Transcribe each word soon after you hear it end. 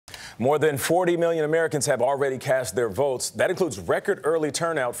More than 40 million Americans have already cast their votes. That includes record early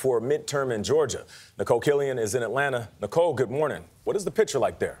turnout for a midterm in Georgia. Nikole Killion is in Atlanta. Nikole, good morning. What is the picture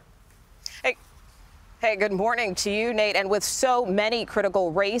like there? Hey, good morning to you, Nate. And with so many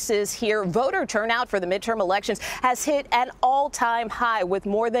critical races here, voter turnout for the midterm elections has hit an all-time high with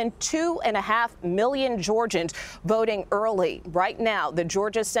more than 2.5 million Georgians voting early. Right now, the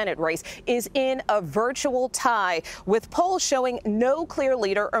Georgia Senate race is in a virtual tie, with polls showing no clear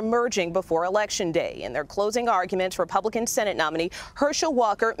leader emerging before Election Day. In their closing arguments, Republican Senate nominee Herschel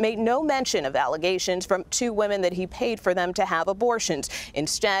Walker made no mention of allegations from two women that he paid for them to have abortions.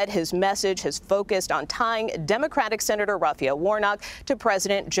 Instead, his message has focused on tying Democratic Senator Raphael Warnock to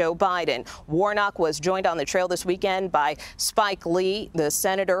President Joe Biden. Warnock was joined on the trail this weekend by Spike Lee. The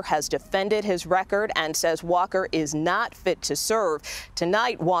senator has defended his record and says Walker is not fit to serve.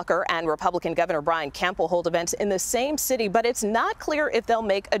 Tonight, Walker and Republican Governor Brian Kemp will hold events in the same city, but it's not clear if they'll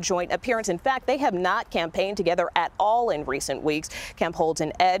make a joint appearance. In fact, they have not campaigned together at all in recent weeks. Kemp holds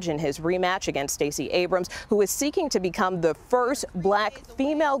an edge in his rematch against Stacey Abrams, who is seeking to become the first black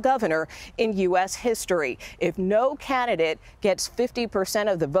female governor in U.S. history. If no candidate gets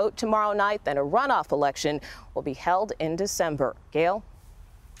 50% of the vote tomorrow night, then a runoff election will be held in December. Gayle?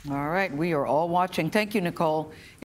 All right. We are all watching. Thank you, Nikole.